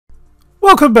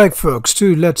Welcome back, folks,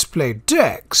 to Let's Play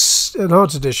Dex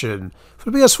Enhanced Edition for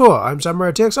the PS4. I'm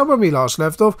SamuraiT-X, and when we last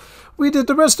left off, we did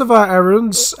the rest of our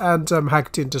errands and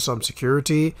hacked into some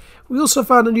security. We also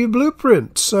found a new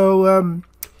blueprint, so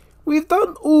we've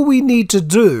done all we need to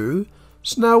do.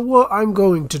 So now what I'm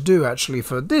going to do actually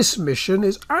for this mission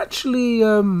is actually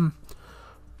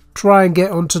try and get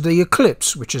onto the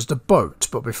Eclipse, which is the boat.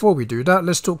 But before we do that,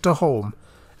 let's talk to Home.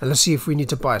 And let's see if we need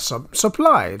to buy some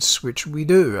supplies, which we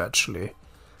do, actually.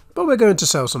 But we're going to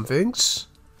sell some things.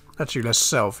 Actually, let's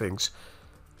sell things.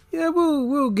 Yeah,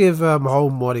 we'll give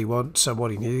Home what he wants and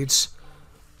what he needs.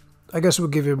 I guess we'll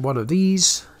give him one of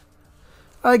these.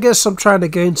 I guess I'm trying to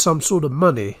gain some sort of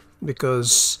money,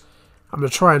 because I'm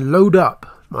going to try and load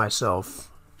up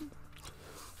myself.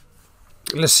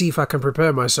 Let's see if I can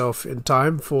prepare myself in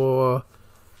time for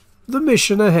the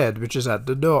mission ahead, which is at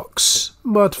the docks.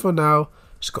 But for now,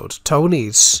 let's go to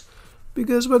Tony's,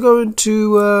 because we're going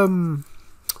to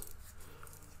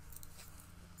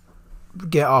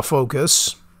get our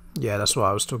focus. Yeah, that's what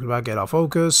I was talking about, get our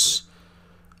focus.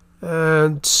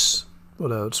 And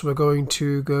what else? We're going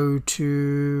to go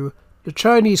to the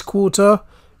Chinese Quarter,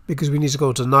 because we need to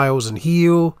go to Niles and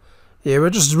heal. Yeah,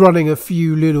 we're just running a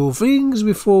few little things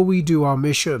before we do our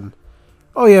mission.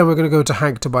 Oh yeah, we're going to go to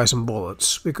Hank to buy some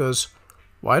bullets, because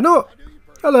why not?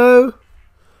 Hello!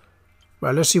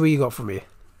 Right, let's see what you got for me.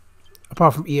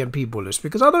 Apart from EMP bullets,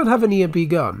 because I don't have an EMP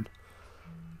gun.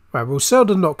 Right, we'll sell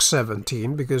the Nox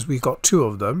 17 because we got 2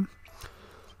 of them.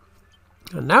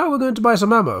 And now we're going to buy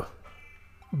some ammo.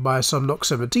 Buy some Nox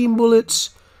 17 bullets.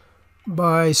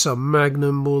 Buy some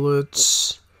Magnum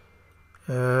bullets.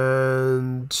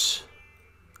 And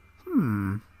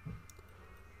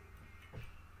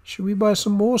should we buy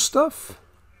some more stuff?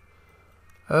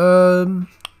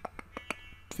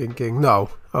 Thinking no.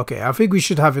 Okay, I think we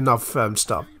should have enough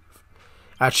stuff.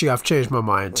 Actually, I've changed my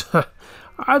mind.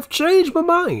 I've changed my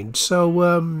mind. So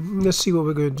let's see what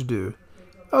we're going to do.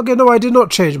 Okay, no, I did not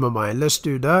change my mind. Let's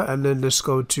do that, and then let's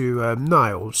go to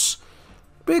Niles,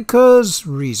 because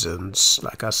reasons.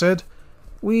 Like I said,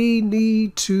 we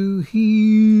need to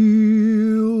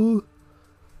heal.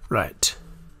 Right.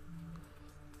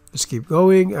 Let's keep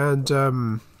going,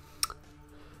 and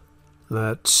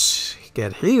let's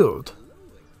get healed.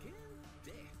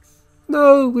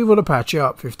 No, we want to patch you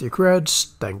up. 50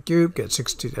 creds, thank you. Get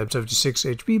 76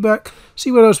 HP back.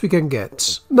 See what else we can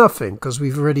get. Nothing, because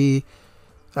we've already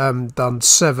done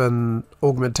 7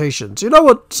 augmentations. You know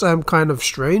what's kind of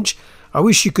strange? I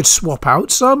wish you could swap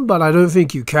out some, but I don't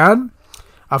think you can.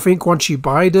 I think once you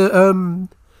buy the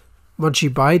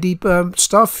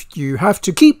stuff, you have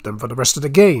to keep them for the rest of the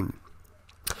game.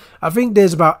 I think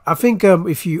there's about,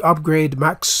 if you upgrade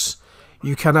max,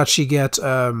 you can actually get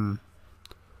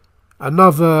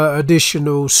another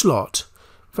additional slot.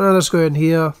 For now, let's go in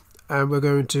here, and we're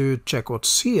going to check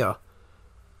what's here.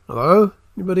 Hello?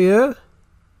 Anybody here?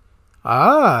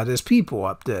 Ah, there's people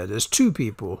up there. There's 2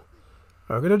 people.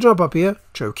 We're going to jump up here,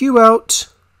 choke you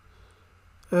out,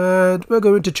 and we're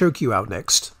going to choke you out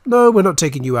next. No, we're not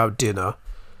taking you out dinner.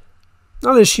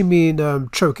 Unless you mean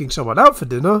choking someone out for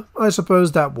dinner. I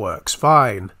suppose that works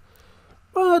fine.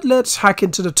 But let's hack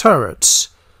into the turrets.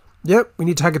 Yep, we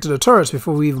need to hack into the turrets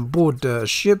before we even board the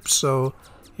ship, so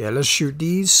yeah, let's shoot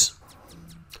these.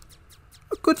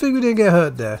 Good thing we didn't get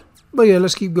hurt there. But yeah,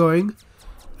 let's keep going.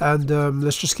 And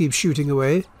let's just keep shooting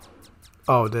away.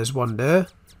 Oh, there's one there.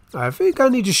 I think I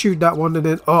need to shoot that one and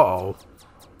then... Uh-oh.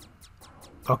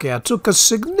 Okay, I took a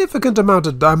significant amount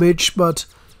of damage, but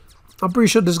I'm pretty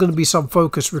sure there's going to be some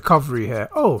focused recovery here.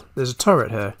 Oh, there's a turret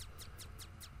here.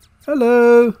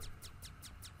 Hello.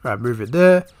 Right, move it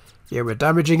there. Yeah, we're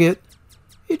damaging it.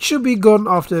 It should be gone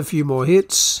after a few more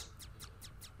hits.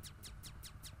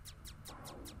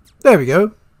 There we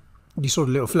go. You saw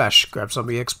the little flash. Grab some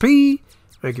XP.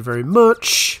 Thank you very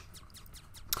much.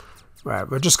 Right,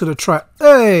 we're just gonna try.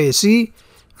 Hey, see?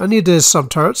 I need there's some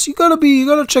turrets. You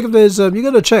gotta check if there's you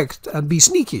gotta check and be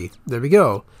sneaky. There we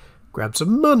go. Grab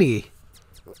some money.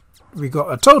 We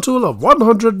got a total of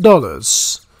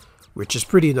 $100, which is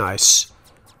pretty nice.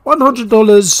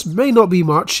 $100 may not be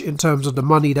much in terms of the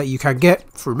money that you can get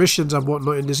through missions and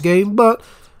whatnot in this game, but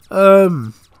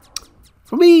for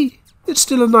me, it's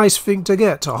still a nice thing to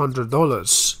get,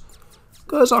 $100.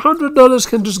 Because $100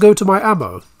 can just go to my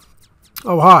ammo.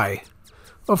 Oh, hi.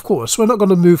 Of course, we're not going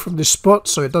to move from this spot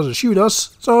so it doesn't shoot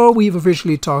us, so we've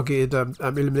officially targeted and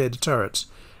eliminated the turrets.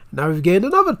 Now we've gained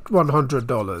another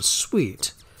 $100.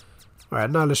 Sweet. Alright,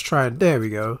 now let's try and... There we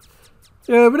go.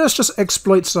 Yeah, but let's just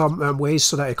exploit some ways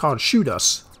so that it can't shoot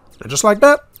us. And just like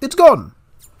that, it's gone.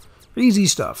 Easy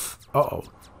stuff. Uh-oh.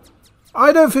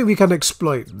 I don't think we can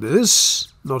exploit this.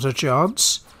 Not a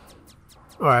chance.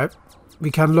 Alright. We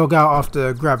can log out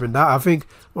after grabbing that. I think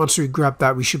once we grab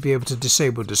that, we should be able to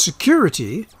disable the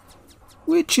security,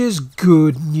 which is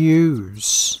good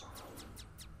news.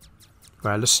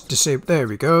 Right, let's disable. There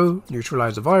we go.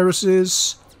 Neutralize the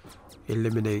viruses.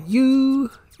 Eliminate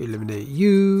you. Eliminate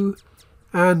you.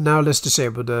 And now let's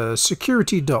disable the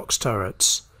security docks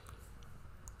turrets.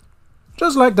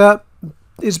 Just like that.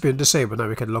 It's been disabled. Now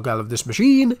we can log out of this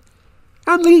machine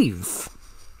and leave.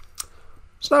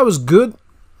 So that was good.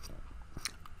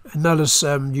 And now let's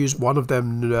use one of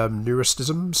them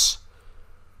neurostims.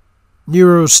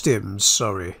 Neurostims,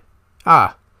 sorry.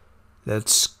 Ah.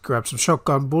 Let's grab some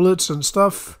shotgun bullets and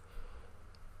stuff.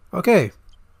 Okay.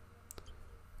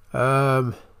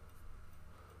 I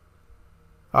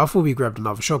thought we grabbed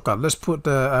another shotgun. Let's put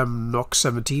the Nox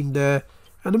 17 there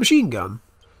and a machine gun.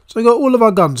 So we got all of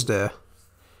our guns there.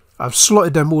 I've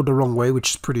slotted them all the wrong way, which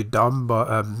is pretty dumb, but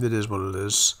it is what it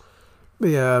is. But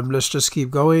yeah, let's just keep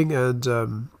going,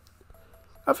 and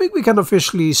I think we can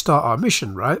officially start our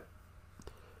mission, right?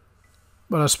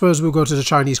 But I suppose we'll go to the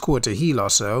Chinese quarter to heal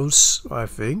ourselves, I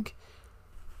think.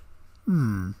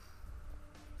 Go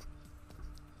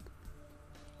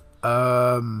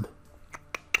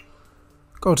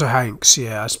to Hank's,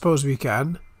 yeah, I suppose we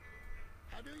can.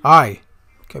 Hi,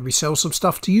 can we sell some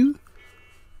stuff to you?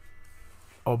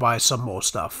 Or buy some more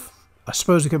stuff? I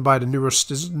suppose we can buy the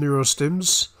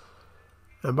neurostims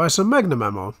and buy some magnum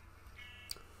ammo.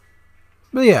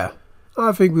 But yeah,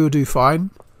 I think we'll do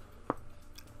fine.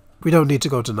 We don't need to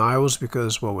go to Niles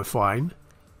because, well, we're fine.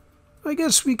 I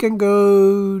guess we can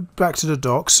go back to the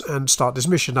docks and start this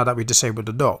mission now that we disabled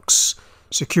the docks.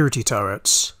 Security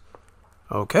turrets.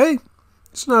 Okay,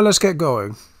 so now let's get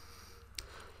going.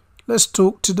 Let's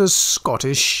talk to the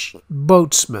Scottish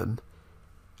boatsman.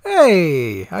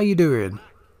 Hey, how you doing?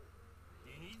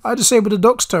 I disabled the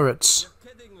docks turrets.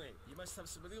 You're kidding me. You must have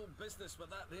some real business with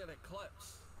that there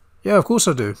Eclipse. Yeah, of course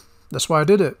I do. That's why I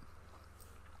did it.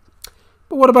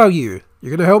 But what about you? You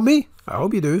gonna help me? I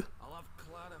hope you do. I'll have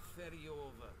Clara ferry you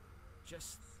over.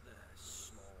 Just the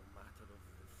small matter of the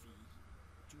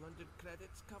fee. 200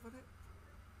 credits cover it?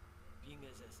 Being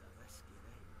as it's a risky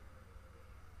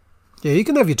ride. Yeah, you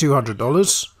can have your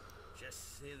 $200.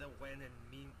 Just say the when and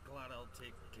me and Clara'll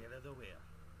take care of the where.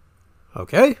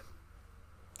 Okay.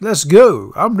 Let's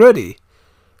go. I'm ready.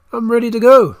 I'm ready to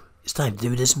go. It's time to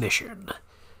do this mission.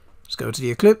 Let's go to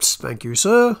the Eclipse. Thank you,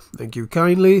 sir. Thank you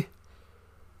kindly.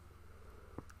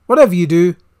 Whatever you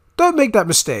do, don't make that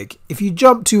mistake. If you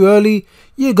jump too early,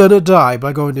 you're gonna die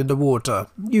by going in the water.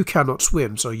 You cannot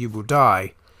swim, so you will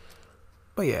die.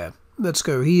 But yeah, let's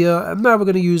go here, and now we're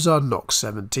gonna use our Nox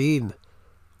 17.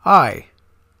 Hi.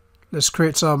 Let's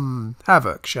create some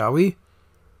havoc, shall we?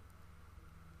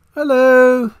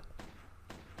 Hello.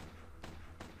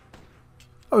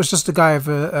 Oh, it's just a guy with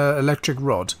an electric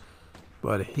rod.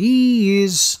 But he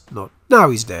is not. Now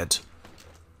he's dead.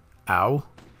 Ow.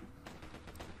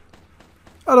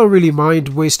 I don't really mind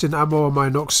wasting ammo on my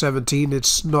Nox 17.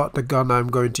 It's not the gun I'm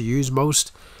going to use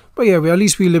most. But yeah, at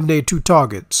least we eliminated 2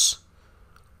 targets.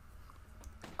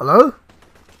 Hello?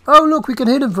 Oh, look, we can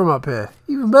hit him from up here.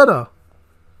 Even better.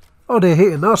 Oh, they're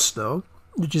hitting us, though.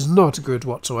 Which is not good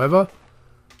whatsoever.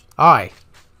 Aye.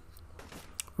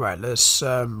 Right, let's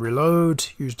reload.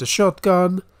 Use the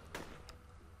shotgun.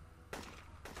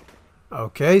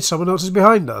 Okay, someone else is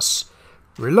behind us.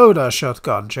 Reload our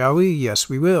shotgun, shall we? Yes,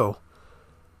 we will.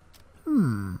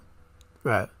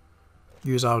 Right.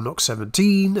 Use our Nox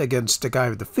 17 against the guy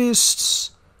with the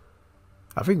fists.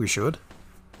 I think we should.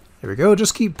 Here we go.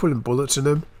 Just keep pulling bullets in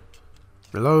him.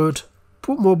 Reload.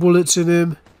 Put more bullets in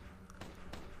him.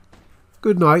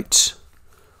 Good night.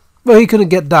 Well, he couldn't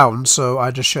get down, so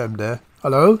I just shot him there.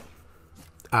 Hello?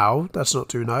 Ow, that's not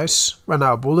too nice. Ran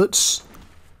out of bullets.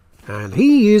 And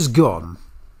he is gone.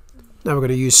 Now we're going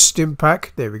to use Stim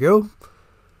Pack. There we go.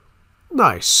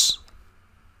 Nice.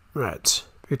 Right.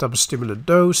 Picked up a stimulant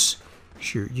dose.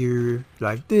 Shoot you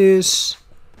like this.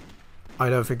 I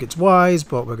don't think it's wise,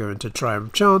 but we're going to try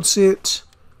and chance it.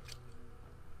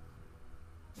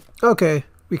 Okay,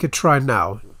 we could try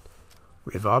now.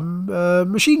 With our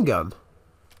machine gun.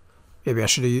 Maybe I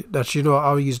should have... You know what,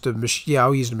 I'll use the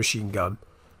machine gun.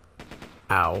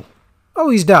 Ow. Oh,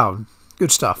 he's down.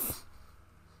 Good stuff.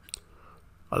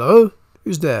 Hello?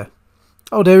 Who's there?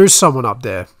 Oh, there is someone up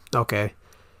there. Okay.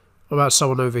 What about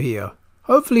someone over here?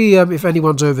 Hopefully, if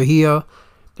anyone's over here,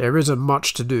 there isn't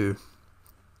much to do.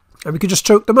 And we could just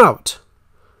choke them out.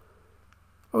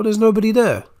 Oh, there's nobody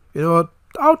there. You know what?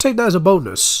 I'll take that as a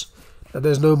bonus. That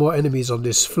there's no more enemies on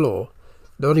this floor.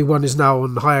 The only one is now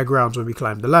on higher grounds when we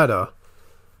climb the ladder.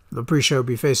 And I'm pretty sure he'll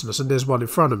be facing us. And there's one in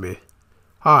front of me.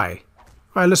 Hi.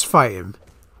 Right, let's fight him.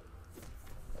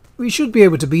 we should be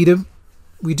able to beat him.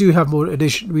 We do have more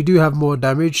addition. We do have more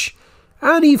damage,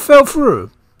 and he fell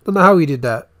through. Don't know how he did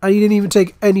that, and he didn't even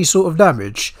take any sort of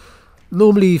damage.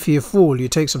 Normally, if you fall, you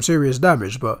take some serious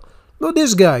damage, but not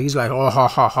this guy. He's like, oh ha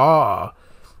ha ha!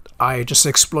 I just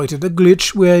exploited a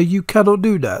glitch where you cannot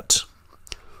do that.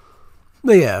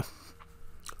 But yeah,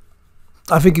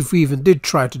 I think if we even did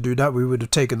try to do that, we would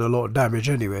have taken a lot of damage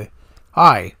anyway.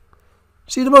 Hi.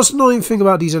 See, the most annoying thing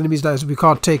about these enemies is we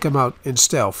can't take them out in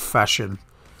stealth fashion.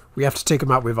 We have to take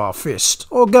them out with our fist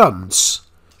or guns.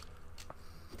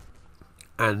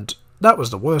 And that was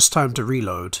the worst time to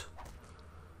reload.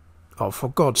 Oh, for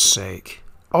God's sake.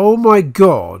 Oh my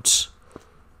God.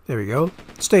 There we go.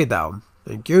 Stay down.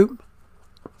 Thank you.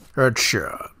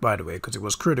 Headshot, by the way, because it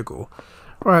was critical.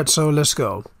 Alright, so let's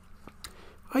go.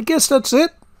 I guess that's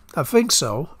it. I think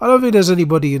so. I don't think there's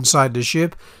anybody inside the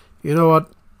ship. You know what?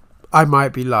 I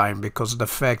might be lying because of the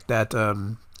fact that,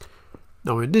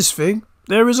 now in this thing,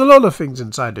 there is a lot of things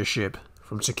inside the ship.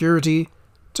 From security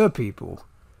to people.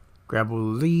 Grab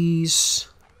all these.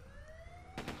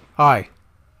 Hi.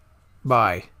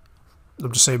 Bye.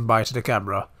 I'm just saying bye to the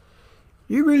camera.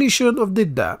 You really shouldn't have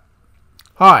did that.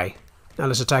 Hi. Now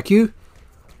let's attack you.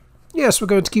 Yes, we're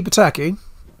going to keep attacking.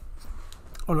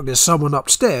 Oh look, there's someone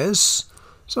upstairs.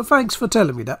 So thanks for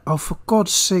telling me that. Oh, for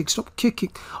God's sake, stop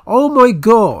kicking. Oh my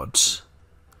God.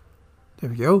 There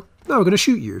we go. Now we're going to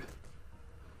shoot you.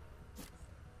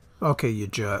 Okay, you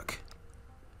jerk.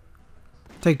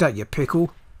 Take that, you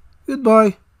pickle.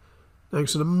 Goodbye.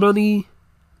 Thanks for the money.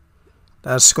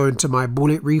 That's going to my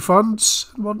bullet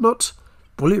refunds and whatnot.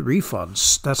 Bullet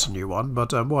refunds. That's a new one,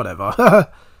 but whatever.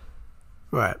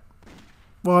 Right.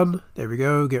 One. There we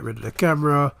go. Get rid of the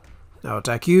camera. Now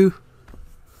attack you.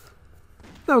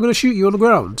 Now I'm going to shoot you on the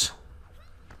ground.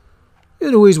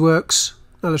 It always works.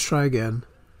 Now let's try again.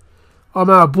 I'm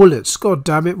out of bullets. God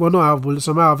damn it. Well, not out of bullets.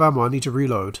 I'm out of ammo. I need to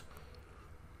reload.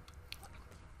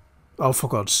 Oh, for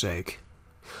God's sake.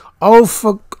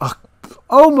 Oh,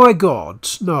 oh my God.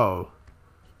 No.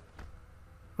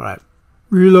 Right.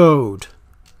 Reload.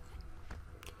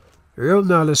 Here we go.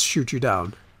 Now let's shoot you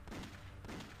down.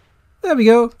 There we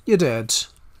go. You're dead.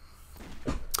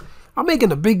 I'm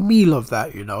making a big meal of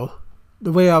that, you know.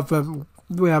 The way I've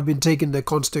been taking the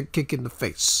constant kick in the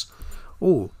face.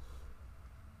 Oh,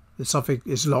 something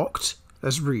is locked.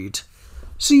 Let's read.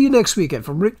 See you next weekend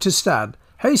from Rick to Stan.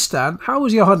 Hey Stan, how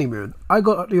was your honeymoon? I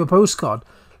got your postcard.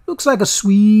 Looks like a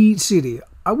sweet city.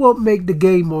 I won't make the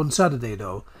game on Saturday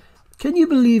though. Can you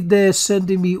believe they're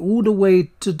sending me all the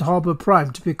way to Harbour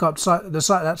Prime to pick up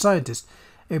that scientist?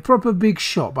 A proper big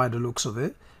shot by the looks of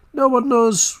it. No one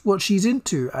knows what she's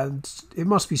into and it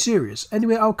must be serious.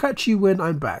 Anyway, I'll catch you when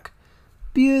I'm back.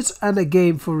 Beers and a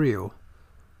game for real.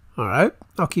 Alright,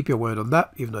 I'll keep your word on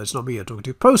that, even though it's not me you're talking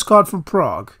to. Postcard from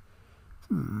Prague.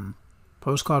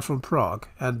 Postcard from Prague.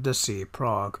 And let's see,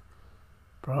 Prague.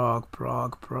 Prague.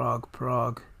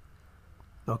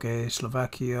 Okay,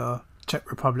 Slovakia.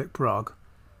 Czech Republic, Prague.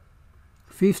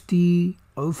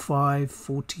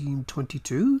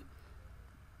 50/05/14/22.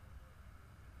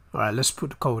 Alright, let's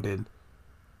put the code in.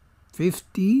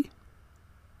 50.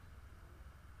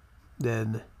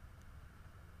 Then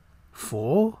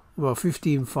 4. Well,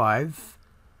 15/5.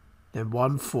 Then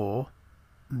 1/4.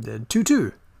 And then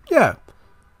 2/2. Yeah.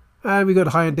 And we got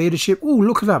a high-end data ship. Oh,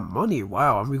 look at that money.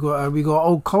 Wow. And we got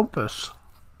old compass.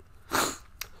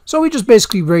 So we just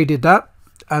basically raided that.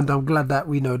 And I'm glad that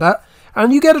we know that.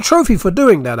 And you get a trophy for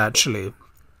doing that, actually.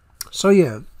 So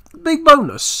yeah, big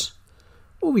bonus.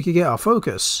 Or we could get our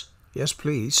focus. Yes,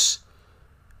 please.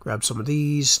 Grab some of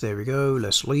these. There we go.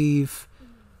 Let's leave.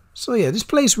 So yeah, this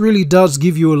place really does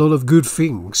give you a lot of good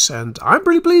things. And I'm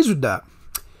pretty pleased with that.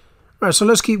 Alright, so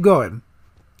let's keep going.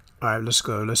 Alright, let's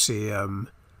go. Let's see.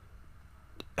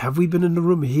 Have we been in the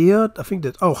room here? I think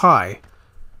that... Oh, hi.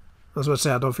 I was about to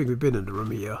say, I don't think we've been in the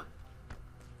room here.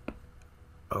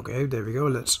 Okay, there we go.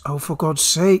 Let's... Oh, for God's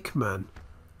sake, man.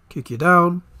 Kick you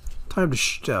down. Time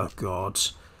to... Oh, God.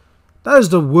 That is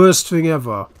the worst thing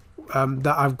ever.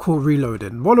 That I've caught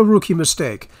reloading. What a rookie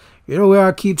mistake. You know where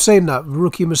I keep saying that?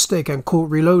 Rookie mistake and caught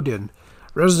reloading.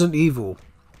 Resident Evil.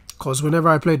 Because whenever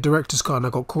I played Director's Cut and I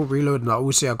got caught reloading, I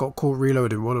always say I got caught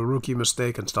reloading. What a rookie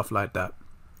mistake and stuff like that.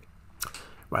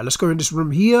 Right, let's go in this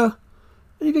room here.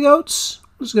 Anything else?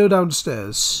 Let's go down the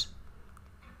stairs.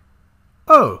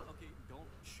 Oh. Okay, don't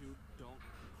shoot, don't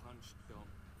punch, don't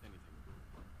anything.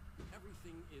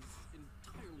 Everything is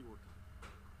entirely working.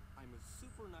 I'm a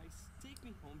super nice, take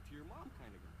me home to your mom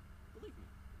kind of guy. Believe me.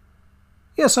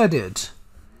 Yes, I did.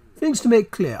 Things to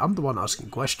make clear, I'm the one asking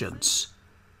questions.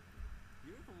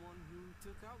 You're the one who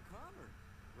took out Connor,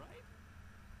 right?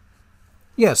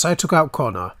 Yes, I took out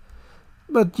Connor.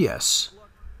 But yes. Look,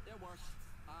 it worked.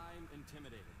 I'm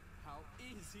intimidated. How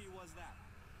easy was that?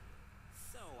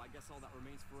 So, I guess all that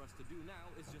remains for us to do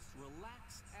now is just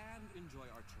relax and enjoy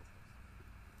our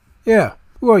trophies. Yeah.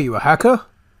 Who are you, a hacker?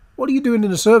 What are you doing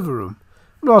in the server room?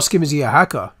 I'm not asking him, is he a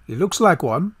hacker? He looks like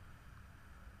one.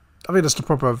 I think that's the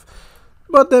proper...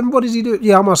 But then what does he do?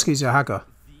 Yeah, I'm asking, is he a hacker?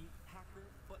 The hacker,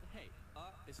 but hey,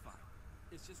 it's fine.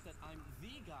 It's just that I'm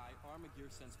the guy Armageddon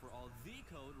sends for all the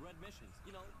code red missions.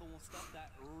 You know, the stuff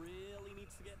that really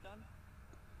needs to get done.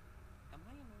 Am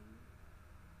I annoying?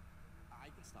 I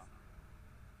can stop.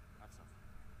 That's something.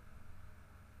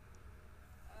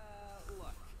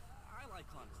 Look, I like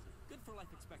honesty. Good for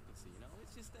life expectancy, you know?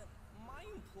 It's just that my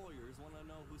employers want to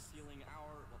know who's stealing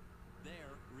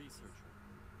their researcher.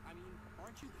 I mean,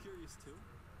 aren't you curious too?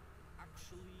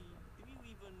 Actually, do you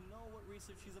even know what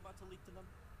research she's about to leak to them?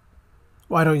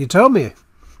 Why don't you tell me?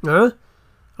 Huh?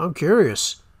 I'm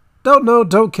curious. Don't know,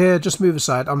 don't care, just move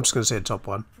aside. I'm just going to say the top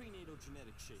one. Prenatal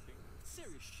genetic shaping.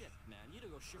 Serious shit, man. You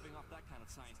don't go shipping off that kind of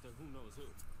science to who knows who.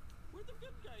 We're the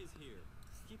good guys here,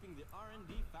 keeping the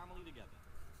R&D family together.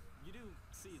 You do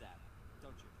see that,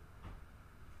 don't you?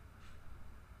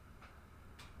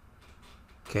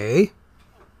 Okay.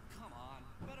 Come on.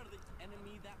 Better the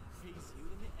enemy that pays you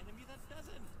than the enemy that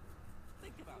doesn't.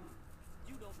 Think about it.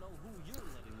 You don't know who you're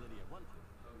letting Lydia run to.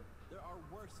 There are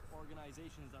worse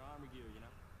organizations than Armageddon, you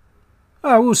know?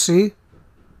 Ah, we'll see.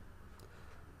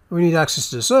 We need access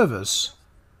to the servers.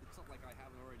 It's not like I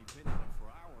haven't already been in it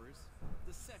for hours.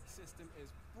 The SEC system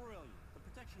is brilliant. The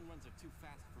protection runs are too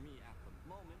fast for me at the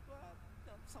moment, but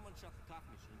someone shut the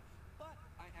coffee machine. But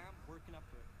I am working up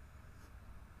to it.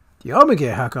 The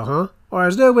Armageddon hacker, huh? Or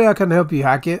is there a way I can help you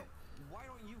hack it? Why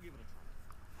don't you give it a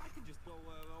try? I could just go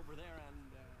over there and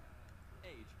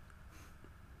age.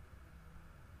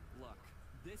 Look,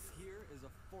 this here is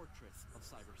a fortress of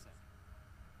cybersec.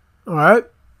 Alright.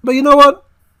 But you know what?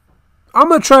 I'm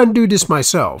gonna try and do this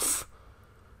myself.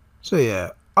 So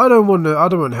yeah, I don't want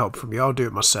help from you. I'll do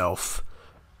it myself.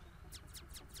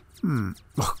 Oh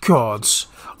god.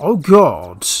 Oh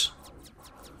god.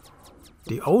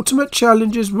 The ultimate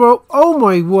challenge is, well, oh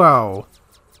my wow.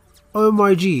 Oh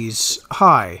my geez.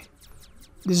 Hi.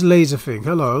 This laser thing.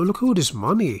 Hello, look at all this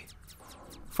money.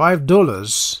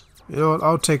 $5. You know what,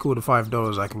 I'll take all the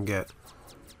 $5 I can get.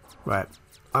 Right.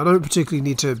 I don't particularly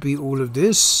need to beat all of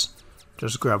this.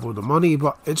 Just grab all the money,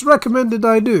 but it's recommended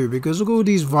I do, because look at all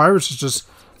these viruses just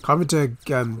coming to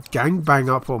gang bang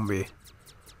up on me.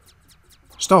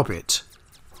 Stop it.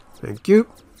 Thank you.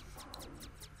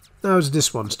 Now it's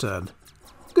this one's turn.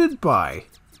 Goodbye.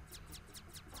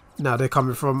 Now they're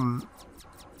coming from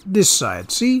this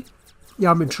side. See?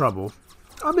 Yeah, I'm in trouble.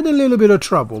 I'm in a little bit of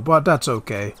trouble, but that's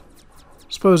okay.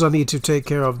 Suppose I need to take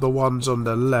care of the ones on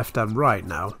the left and right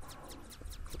now.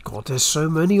 God, there's so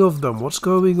many of them. What's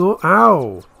going on?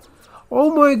 Ow!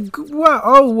 Oh my god. Wow.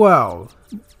 Oh wow.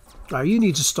 Now you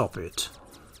need to stop it.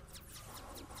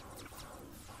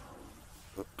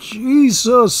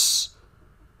 Jesus!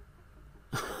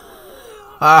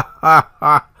 You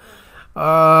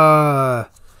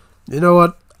know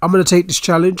what? I'm gonna take this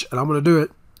challenge and I'm gonna do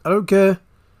it. I don't care.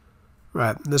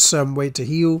 Right, let's wait to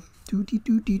heal. Why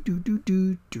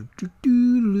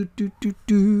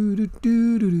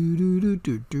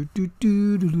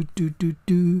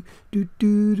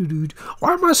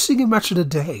am I singing Match of the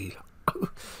Day?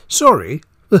 Sorry.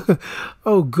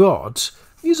 Oh god.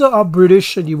 You are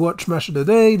British and you watch Match of the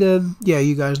Day, then yeah,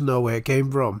 you guys know where it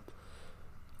came from.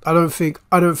 I don't think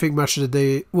Match of the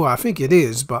Day, well, I think it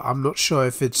is, but I'm not sure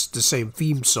if it's the same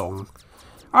theme song.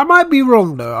 I might be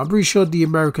wrong though. I'm pretty sure the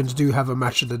Americans do have a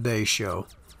Match of the Day show.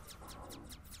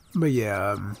 But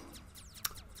yeah,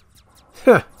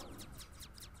 I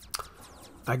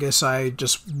guess I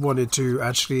just wanted to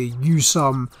actually use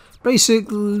some basic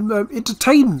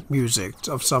entertainment music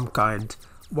of some kind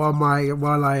while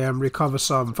I recover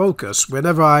some focus.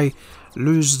 Whenever I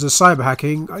lose the cyber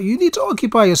hacking, you need to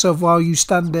occupy yourself while you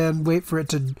stand there and wait for it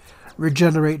to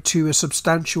regenerate to a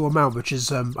substantial amount, which is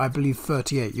I believe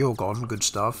 38. You're gone. Good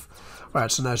stuff.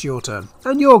 Right, so now it's your turn,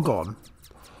 and you're gone.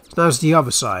 So now it's the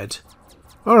other side.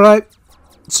 Alright,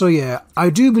 so yeah,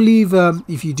 I do believe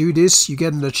if you do this, you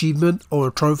get an achievement or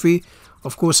a trophy.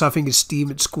 Of course, I think in Steam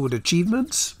it's called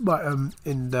achievements, but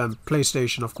in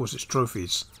PlayStation, of course, it's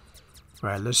trophies.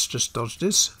 Right, let's just dodge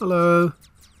this. Hello.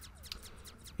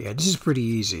 Yeah, this is pretty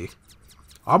easy.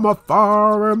 I'm a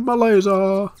fire and my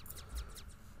laser.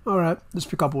 Alright, let's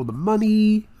pick up all the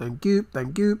money. Thank you,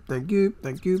 thank you, thank you,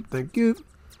 thank you, thank you.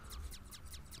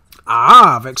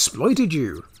 Ah, I've exploited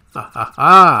you. Ha ha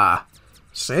ha.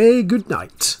 Say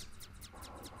goodnight.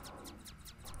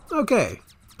 Okay.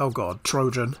 Oh god,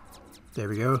 Trojan. There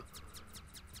we go.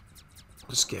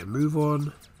 let's get a move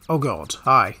on. Oh god,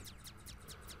 hi.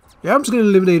 Yeah, I'm just gonna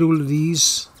eliminate all of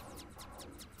these.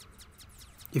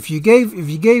 If you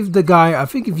gave the guy, I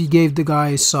think if you gave the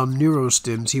guy some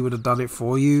neurostims, he would have done it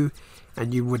for you,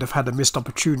 and you would have had a missed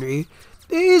opportunity.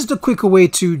 It is the quicker way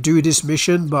to do this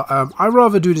mission, but I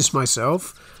rather do this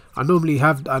myself. I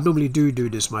normally do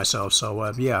this myself,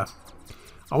 so yeah.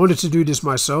 I wanted to do this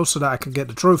myself so that I could get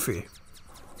the trophy,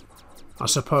 I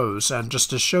suppose, and just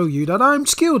to show you that I'm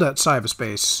skilled at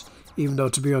cyberspace, even though,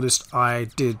 to be honest, I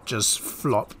did just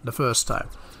flop the first time.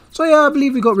 So yeah, I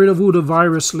believe we got rid of all the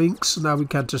virus links. Now we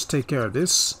can just take care of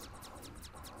this.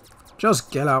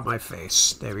 Just get out my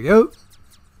face. There we go.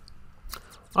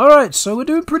 Alright, so we're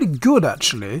doing pretty good,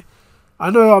 actually. I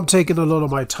know I'm taking a lot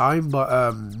of my time,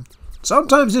 but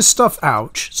sometimes this stuff,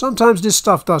 ouch, sometimes this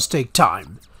stuff does take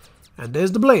time. And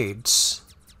there's the blades.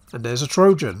 And there's a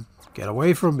Trojan. Get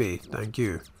away from me, thank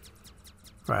you.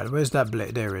 Right, where's that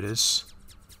blade? There it is.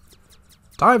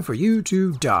 Time for you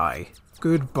to die.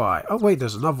 Goodbye. Oh wait,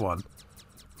 there's another one.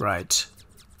 Right.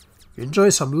 Enjoy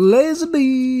some laser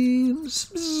beams.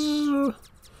 Bzzz.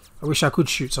 I wish I could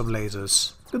shoot some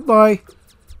lasers. Goodbye.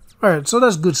 Alright, so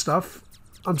that's good stuff.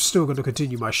 I'm still going to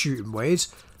continue my shooting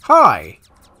ways. Hi.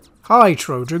 Hi,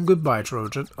 Trojan. Goodbye,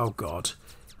 Trojan. Oh god.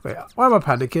 Wait, why am I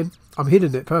panicking? I'm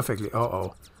hitting it perfectly.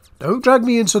 Uh-oh. Don't drag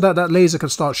me in so that that laser can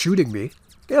start shooting me.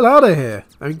 Get out of here.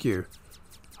 Thank you.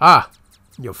 Ah.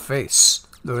 In your face.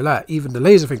 Look at that. Even the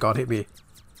laser thing can't hit me.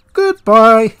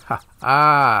 Goodbye. Ha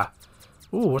ha.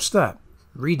 Oh, what's that?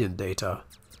 Reading data.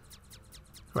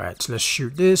 Right, let's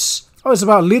shoot this. Oh, it's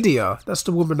about Lydia. That's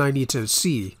the woman I need to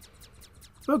see.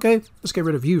 Okay, let's get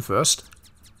rid of you first.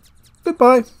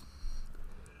 Goodbye.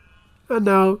 And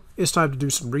now it's time to do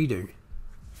some reading.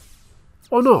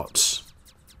 Or not.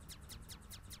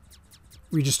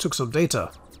 We just took some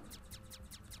data.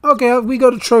 Okay, we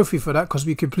got a trophy for that because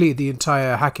we completed the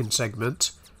entire hacking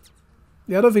segment.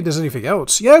 Yeah, I don't think there's anything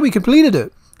else. Yeah, we completed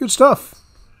it. Good stuff.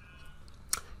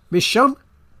 Mission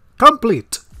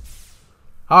complete.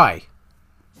 Hi.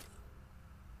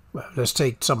 Well, let's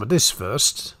take some of this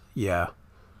first. Yeah.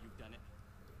 You've done it.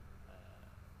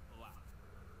 Wow.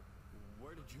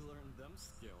 Where did you learn them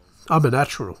skills? I'm a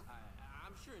natural.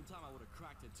 I'm sure in time I would have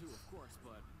cracked it too, of course,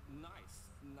 but nice.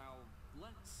 Now,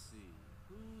 let's see.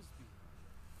 Who's behind?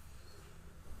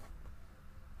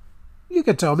 You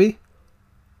can tell me.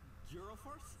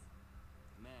 Euroforce?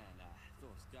 Man,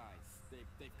 those guys.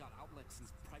 They've got outlets in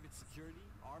private security,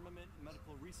 armament,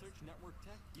 medical research, network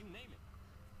tech, you name it.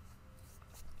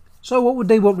 So what would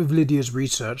they want with Lydia's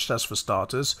research? That's for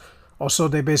starters. Also,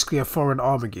 they're basically a foreign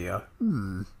armor gear.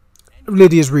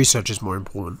 Lydia's research is more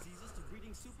important.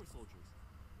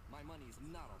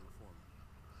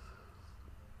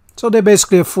 So they're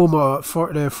basically a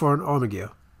foreign armor gear.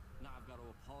 Now I've got to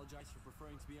apologize for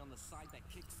preferring to be on the side that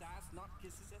kicks ass, not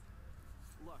kisses it.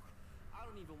 Look, I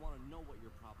don't even want to know what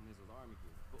your problem is with army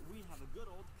gear, but we have a good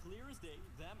old clear as day,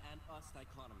 them and us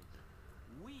dichotomy.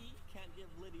 We can't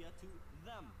give Lydia to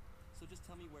them. So just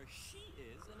tell me where she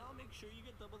is, and I'll make sure you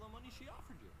get double the money she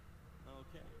offered you.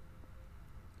 Okay?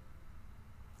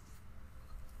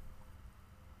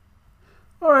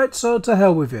 Alright, so to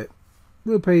hell with it.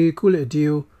 We'll pay you, call it a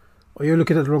deal, or you're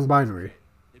looking at the wrong binary.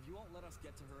 If you won't let us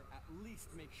get to her, at least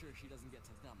make sure she doesn't get to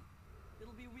them.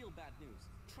 It'll be real bad news.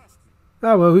 Trust me.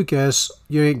 Ah well, who cares?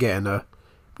 You ain't getting her.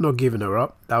 I'm not giving her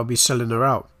up. That would be selling her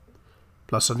out.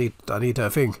 Plus, I need her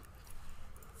thing.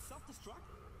 Self-destruct?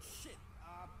 Shit.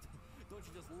 Don't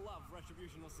you just love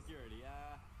retributional security?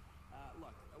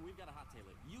 Look, we've got a hot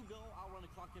tailor. You go, I'll run a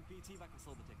clock in PT if I can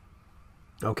slow the ticket.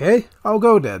 Okay, I'll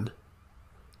go then.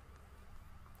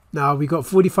 Now we got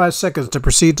 45 seconds to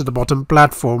proceed to the bottom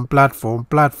platform.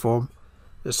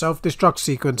 The self-destruct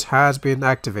sequence has been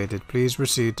activated. Please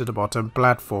proceed to the bottom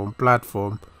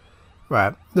platform.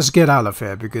 Right, let's get out of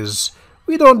here because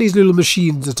we don't want these little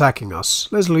machines attacking us.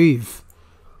 Let's leave.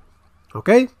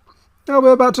 Okay, now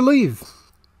we're about to leave.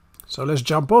 So let's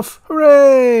jump off.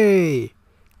 Hooray!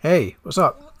 Hey, what's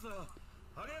up? What the?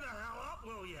 Hurry the hell up,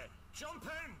 will you? Jump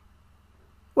in!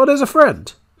 Well, there's a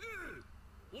friend.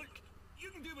 Look, you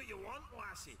can do what you want,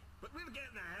 lassie, but we're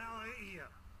getting the hell out of here.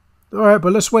 Alright,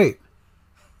 but let's wait.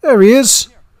 There he is.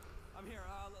 I'm here.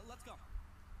 Let's go.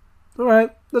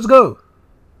 Alright, let's go.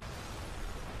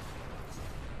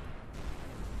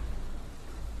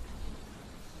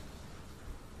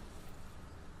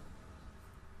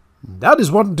 That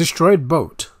is one destroyed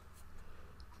boat.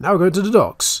 Now we're going to the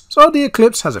docks. So the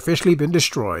Eclipse has officially been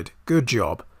destroyed. Good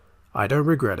job. I don't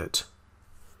regret it.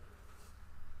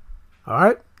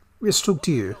 Alright, let's talk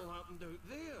to you. What the hell happened out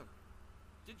there?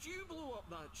 Did you blow up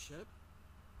that ship?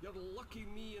 You're lucky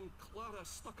me and Clara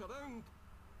stuck around.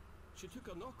 She took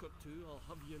a knock or two, I'll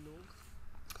have you know.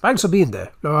 Thanks for being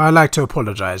there. No, I'd like to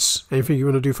apologise. Anything you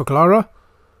want to do for Clara?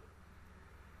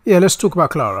 Yeah, let's talk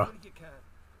about Clara. Sure you can.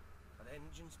 Her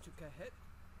engines took a hit.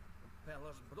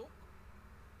 Propellers broke.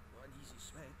 Not an easy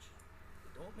switch.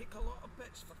 They don't make a lot of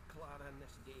bits for Clara in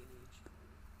this day and age.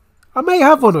 I may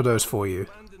have one of those for you.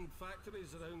 Abandoned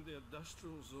factories around the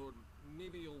industrial zone.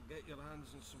 Maybe you'll get your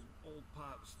hands on some old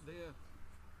parts there.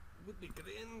 Would be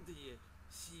grand to you,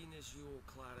 seeing as you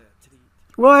owe Clara a treat.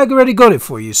 Well, I already got it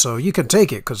for you, so you can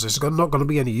take it, because it's not going to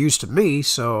be any use to me,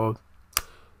 so...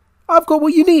 I've got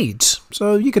what you need,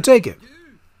 so you can take it. You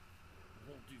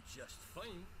will do just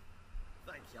fine.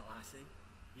 Thank you, lassie.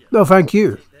 Here, No, thank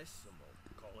you. take this and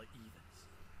we'll call it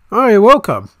evens. Alright,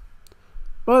 welcome.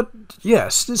 But,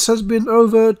 yes, this has been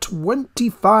over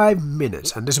 25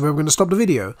 minutes, and this is where we're going to stop the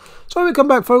video. So when we come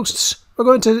back, folks, we're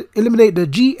going to eliminate the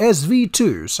GSV2.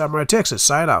 SamuraiT-X is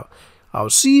sign out. I'll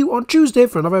see you on Tuesday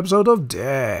for another episode of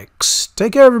Dex.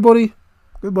 Take care, everybody.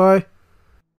 Goodbye.